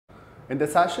In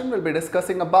this session, we'll be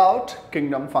discussing about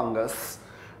kingdom fungus.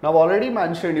 Now, I've already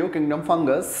mentioned you kingdom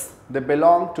fungus, they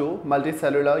belong to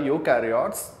multicellular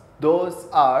eukaryotes. Those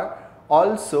are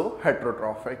also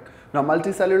heterotrophic. Now,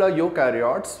 multicellular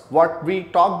eukaryotes, what we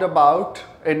talked about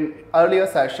in earlier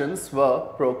sessions were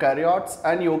prokaryotes,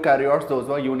 and eukaryotes, those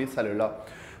were unicellular.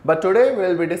 But today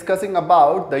we'll be discussing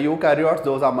about the eukaryotes,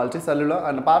 those are multicellular,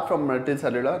 and apart from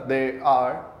multicellular, they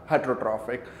are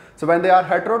heterotrophic. So when they are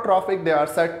heterotrophic, they are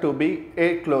said to be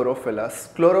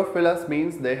achlorophyllous. Chlorophyllous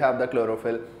means they have the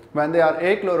chlorophyll. When they are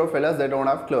achlorophyllous, they don't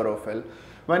have chlorophyll.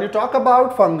 When you talk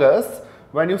about fungus,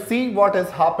 when you see what is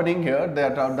happening here,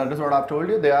 that is what I've told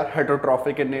you, they are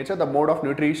heterotrophic in nature. The mode of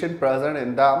nutrition present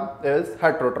in them is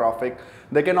heterotrophic.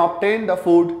 They can obtain the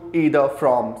food either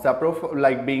from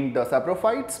like being the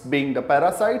saprophytes, being the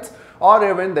parasites, or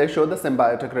even they show the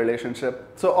symbiotic relationship.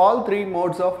 So all three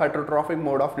modes of heterotrophic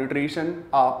mode of nutrition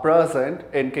are present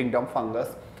in kingdom fungus.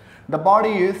 The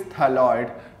body is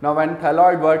thalloid. Now when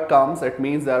thalloid word comes, it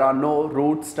means there are no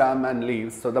root, stem and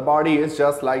leaves. So the body is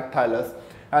just like thallus.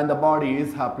 And the body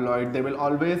is haploid. They will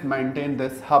always maintain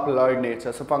this haploid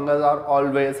nature. So fungus are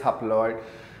always haploid.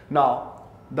 Now,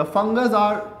 the fungus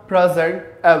are present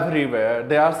everywhere.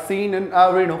 They are seen in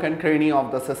every nook and cranny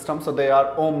of the system. So they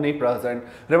are omnipresent.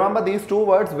 Remember these two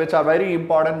words which are very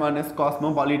important. One is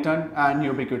cosmopolitan and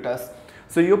ubiquitous.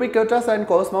 So ubiquitous and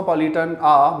cosmopolitan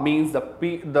means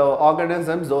the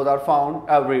organisms, those are found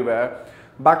everywhere.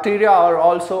 Bacteria are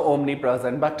also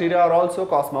omnipresent. Bacteria are also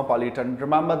cosmopolitan.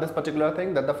 Remember this particular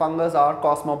thing, that the fungus are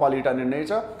cosmopolitan in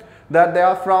nature, that they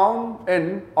are found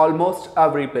in almost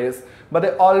every place, but they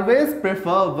always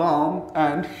prefer warm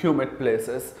and humid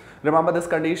places. Remember this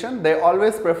condition, they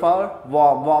always prefer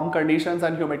warm conditions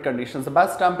and humid conditions. The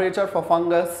best temperature for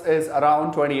fungus is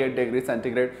around 28 degrees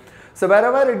centigrade. So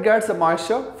wherever it gets the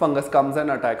moisture, fungus comes and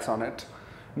attacks on it.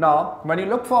 Now, when you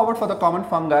look forward for the common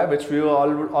fungi, which we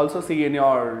will also see in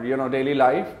your daily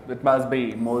life, it must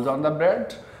be moles on the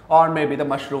bread or maybe the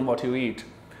mushroom what you eat.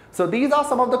 So these are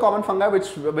some of the common fungi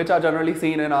which are generally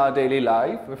seen in our daily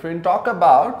life. If we talk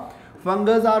about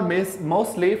fungus, are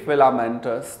mostly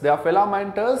filamentous. They are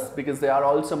filamentous because they are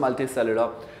also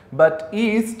multicellular. But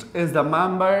yeast is the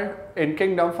member in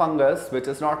kingdom fungus which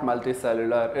is not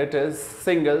multicellular. It is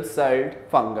single-celled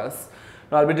fungus.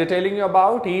 Now, I'll be detailing you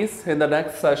about yeast in the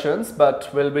next sessions, but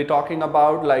we'll be talking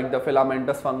about like the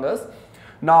filamentous fungus.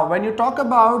 Now, when you talk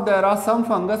about, there are some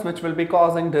fungus which will be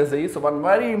causing disease. So, one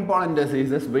very important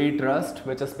disease is wheat rust,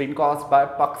 which has been caused by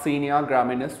Puccinia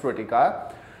graminis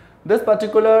fruticae. This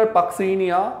particular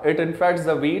Puccinia, it infects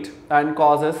the wheat and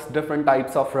causes different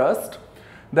types of rust.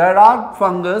 There are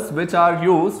fungus which are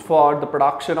used for the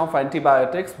production of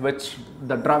antibiotics, which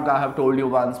the drug I have told you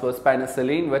once was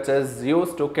penicillin, which is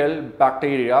used to kill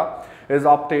bacteria, is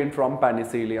obtained from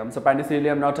Penicillium. So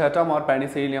Penicillium notatum or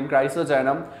Penicillium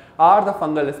chrysogenum are the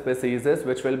fungal species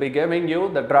which will be giving you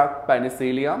the drug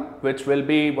penicillium, which will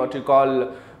be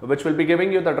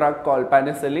giving you the drug called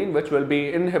penicillin, which will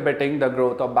be inhibiting the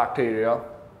growth of bacteria.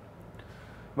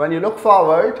 When you look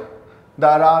forward,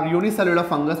 there are unicellular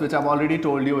fungus which I've already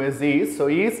told you is yeast. So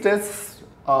yeast is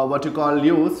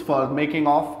used for making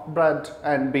of bread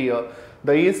and beer.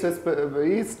 The yeast is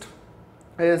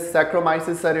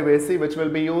Saccharomyces cerevisiae, which will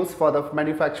be used for the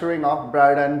manufacturing of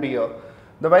bread and beer.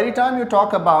 The very time you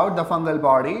talk about the fungal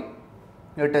body,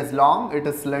 it is long, it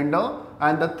is slender,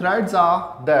 and the threads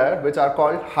are there which are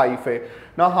called hyphae.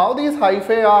 Now how these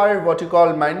hyphae are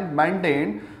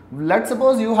maintained? Let's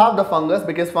suppose you have the fungus,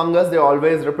 because fungus they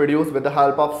always reproduce with the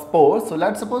help of spores. So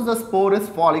let's suppose the spore is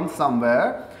falling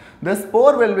somewhere. The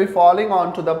spore will be falling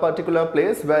onto the particular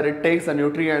place where it takes the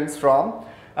nutrients from,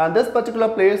 and this particular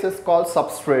place is called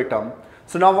substratum.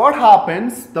 So now what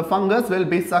happens? The fungus will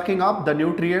be sucking up the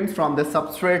nutrients from the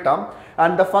substratum,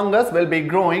 and the fungus will be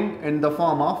growing in the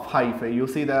form of hyphae. You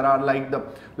see there are like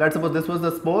let's suppose this was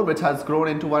the spore which has grown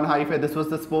into one hyphae, this was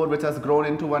the spore which has grown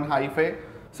into one hyphae.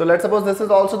 So let's suppose this is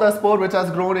also the spore which has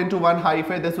grown into one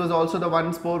hyphae, this was also the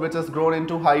one spore which has grown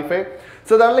into hyphae.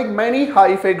 So there are like many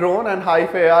hyphae grown, and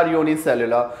hyphae are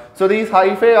unicellular. So these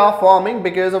hyphae are forming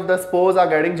because of the spores are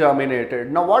getting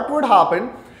germinated. Now what would happen?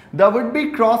 There would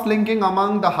be cross-linking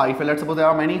among the hyphae. Let's suppose there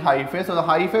are many hyphae. So the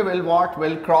hyphae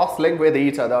will cross-link with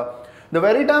each other. The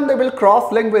very time they will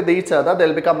cross-link with each other, they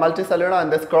will become multicellular,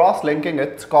 and this cross-linking,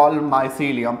 it's called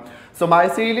mycelium. So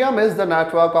mycelium is the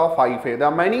network of hyphae. There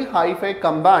are many hyphae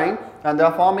combined and they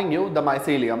are forming you the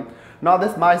mycelium. Now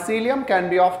this mycelium can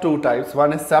be of two types.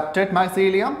 One is septate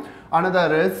mycelium,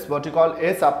 another is what you call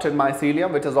aseptate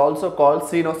mycelium, which is also called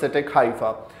cenocytic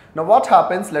hypha. Now what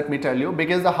happens, let me tell you,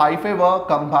 because the hyphae were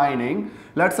combining.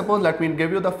 Let's suppose, let me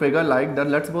give you the figure like that.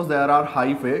 Let's suppose there are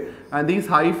hyphae and these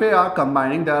hyphae are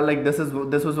combining. They are like, this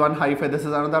was one hyphae, this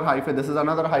is another hyphae, this is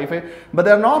another hyphae, but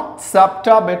they are not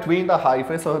septa between the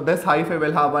hyphae. So this hyphae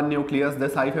will have one nucleus,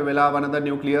 this hyphae will have another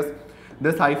nucleus,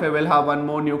 this hyphae will have one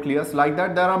more nucleus. Like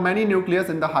that, there are many nucleus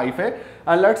in the hyphae,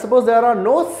 and let's suppose there are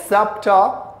no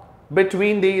septa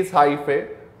between these hyphae.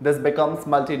 This becomes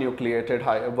multinucleated,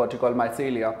 what you call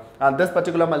mycelia, and this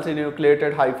particular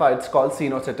multinucleated hypha, it's called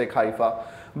cenocytic hypha.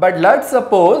 But let's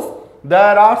suppose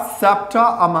there are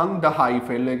septa among the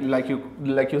hyphae,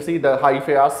 like you see the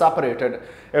hyphae are separated.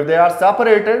 If they are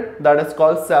separated, that is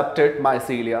called septate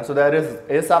mycelia. So there is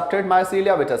a septate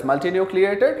mycelia which is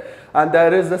multinucleated, and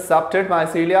there is the septate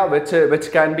mycelia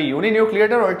which can be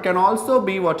uninucleated, or it can also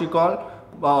be what you call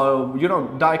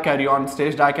dikaryon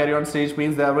stage. Dikaryon stage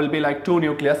means there will be like 2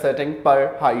 nucleus setting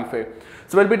per hyphae.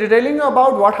 So we'll be detailing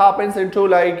about what happens into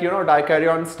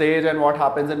dikaryon stage and what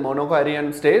happens in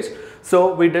monokaryon stage.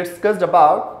 So we discussed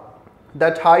about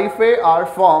that hyphae are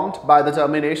formed by the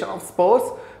germination of spores.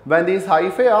 When these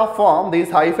hyphae are formed, these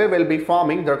hyphae will be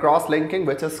forming the cross-linking,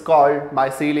 which is called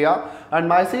mycelia. And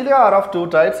mycelia are of 2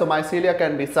 types. So mycelia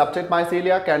can be septate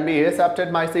mycelia, can be aseptate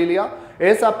mycelia.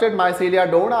 Aseptate mycelia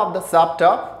don't have the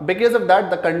septa. Because of that,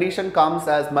 the condition comes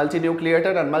as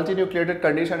multinucleated, and multinucleated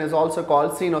condition is also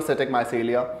called cenocytic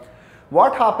mycelia.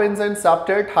 What happens in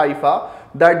septate hypha?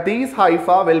 That these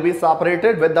hypha will be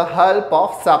separated with the help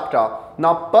of septa.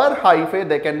 Now per hyphae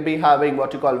they can be having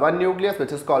what you call 1 nucleus,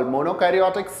 which is called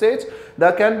monokaryotic stage.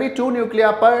 There can be 2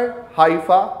 nuclei per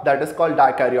hypha, that is called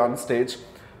dikaryon stage.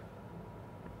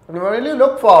 When you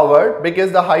look forward,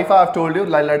 because the hypha I have told you,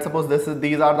 like let's suppose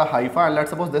these are the hypha, and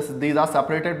let's suppose these are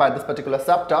separated by this particular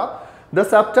septa. The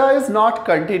septa is not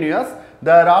continuous.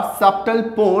 There are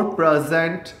septal pore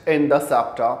present in the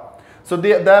septa. So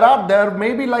there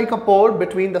may be like a pore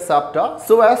between the septa,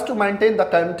 so as to maintain the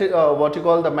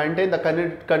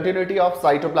continuity of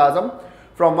cytoplasm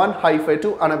from one hyphae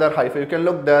to another hyphae. You can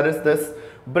look, there is this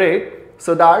break,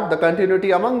 so that the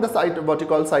continuity among the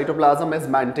cytoplasm is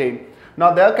maintained.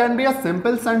 Now there can be a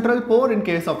simple central pore in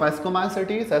case of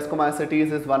Ascomycetes.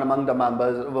 Ascomycetes is one among the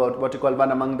members,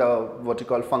 one among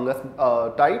the fungus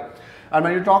type. And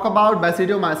when you talk about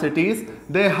Basidiomycetes,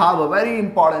 they have a very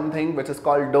important thing which is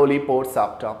called dolipore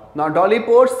septa. Now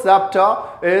dolipore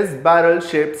septa is barrel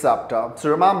shaped septa. So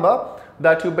remember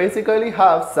that you basically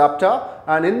have septa,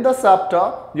 and in the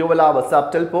septa you will have a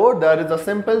septal pore. There is a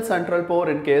simple central pore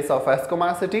in case of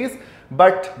Ascomycetes,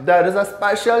 but there is a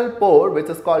special pore which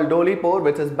is called dolipore,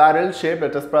 which is barrel shaped.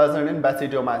 It is present in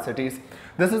Basidiomycetes.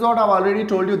 This is what I have already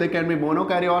told you. They can be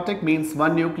monokaryotic, means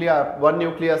one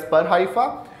nucleus per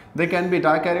hypha. They can be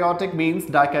dikaryotic, means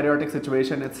dikaryotic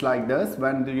situation, it's like this,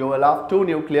 when you will have 2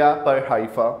 nuclei per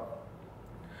hypha.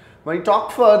 When you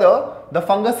talk further, the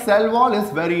fungus cell wall is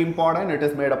very important. It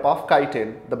is made up of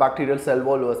chitin. The bacterial cell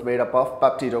wall was made up of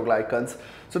peptidoglycans.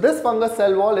 So this fungus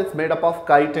cell wall is made up of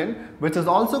chitin, which is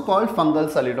also called fungal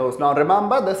cellulose. Now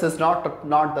remember, this is not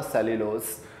the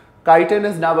cellulose. Chitin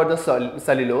is never the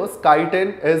cellulose.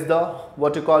 Chitin is the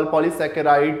what you call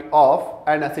polysaccharide of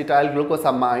an acetyl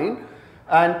glucosamine,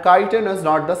 and chitin is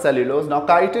not the cellulose. Now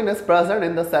chitin is present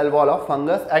in the cell wall of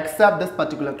fungus except this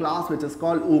particular class which is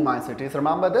called Oomycetes.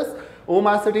 Remember this?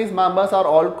 Oomycetes members are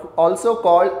also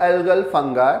called algal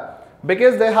fungi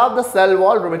because they have the cell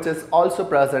wall which is also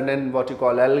present in what you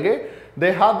call algae.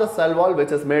 They have the cell wall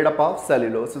which is made up of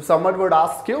cellulose. If someone would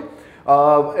ask you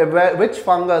which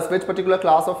particular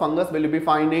class of fungus will you be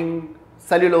finding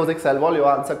cellulosic cell wall, your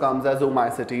answer comes as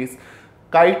Oomycetes.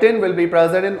 Chitin will be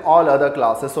present in all other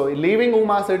classes. So leaving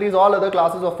Oomycetes, all other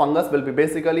classes of fungus will be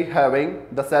basically having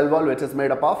the cell wall which is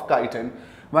made up of chitin.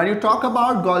 When you talk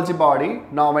about Golgi body,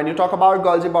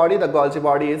 the Golgi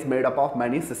body is made up of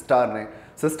many cisternae.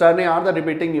 Cisternae are the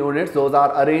repeating units. Those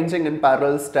are arranging in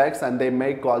parallel stacks and they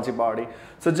make Golgi body.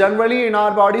 So generally in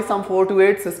our body some 4 to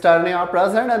 8 cisternae are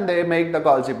present and they make the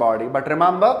Golgi body. But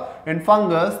remember, in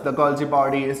fungus the Golgi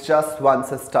body is just one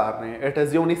cisternae. It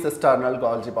is unicisternal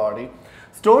Golgi body.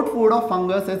 Stored food of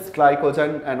fungus is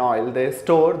glycogen and oil. They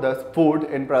store the food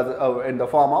in the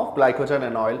form of glycogen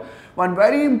and oil. One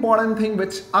very important thing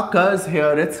which occurs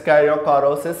here is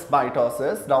karyokarosis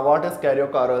mitosis. Now what is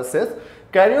karyokarosis?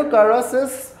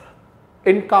 Karyokarosis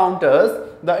encounters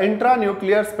the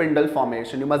intranuclear spindle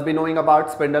formation. You must be knowing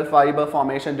about spindle fiber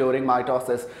formation during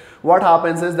mitosis. What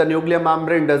happens is the nuclear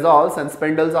membrane dissolves and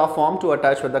spindles are formed to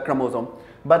attach with the chromosome.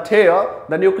 But here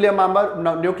the nuclear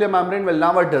membrane will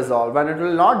never dissolve, and it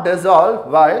will not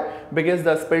dissolve. Why? Because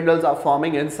the spindles are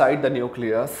forming inside the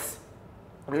nucleus.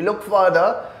 We look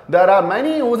further, there are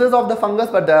many uses of the fungus,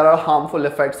 but there are harmful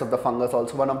effects of the fungus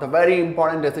also. One of the very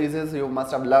important diseases you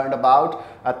must have learned about,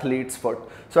 athlete's foot.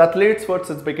 So athlete's foot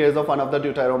is because of one of the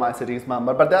Deuteromycetes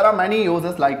member, but there are many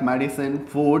uses like medicine,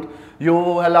 food. You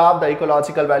will have the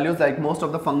ecological values, like most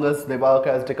of the fungus, they work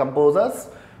as decomposers.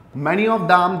 Many of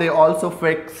them, they also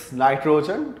fix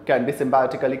nitrogen, can be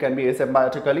symbiotically, can be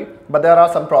asymbiotically, but there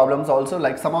are some problems also,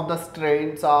 like some of the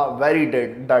strains are very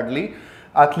deadly.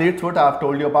 Athlete's foot, I have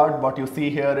told you about. What you see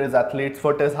here is athlete's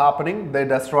foot is happening. They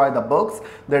destroy the bugs,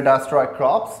 they destroy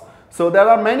crops. So there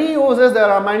are many uses,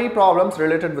 there are many problems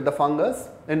related with the fungus.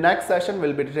 In next session,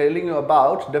 we'll be telling you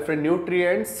about different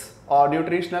nutrients or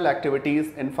nutritional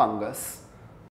activities in fungus.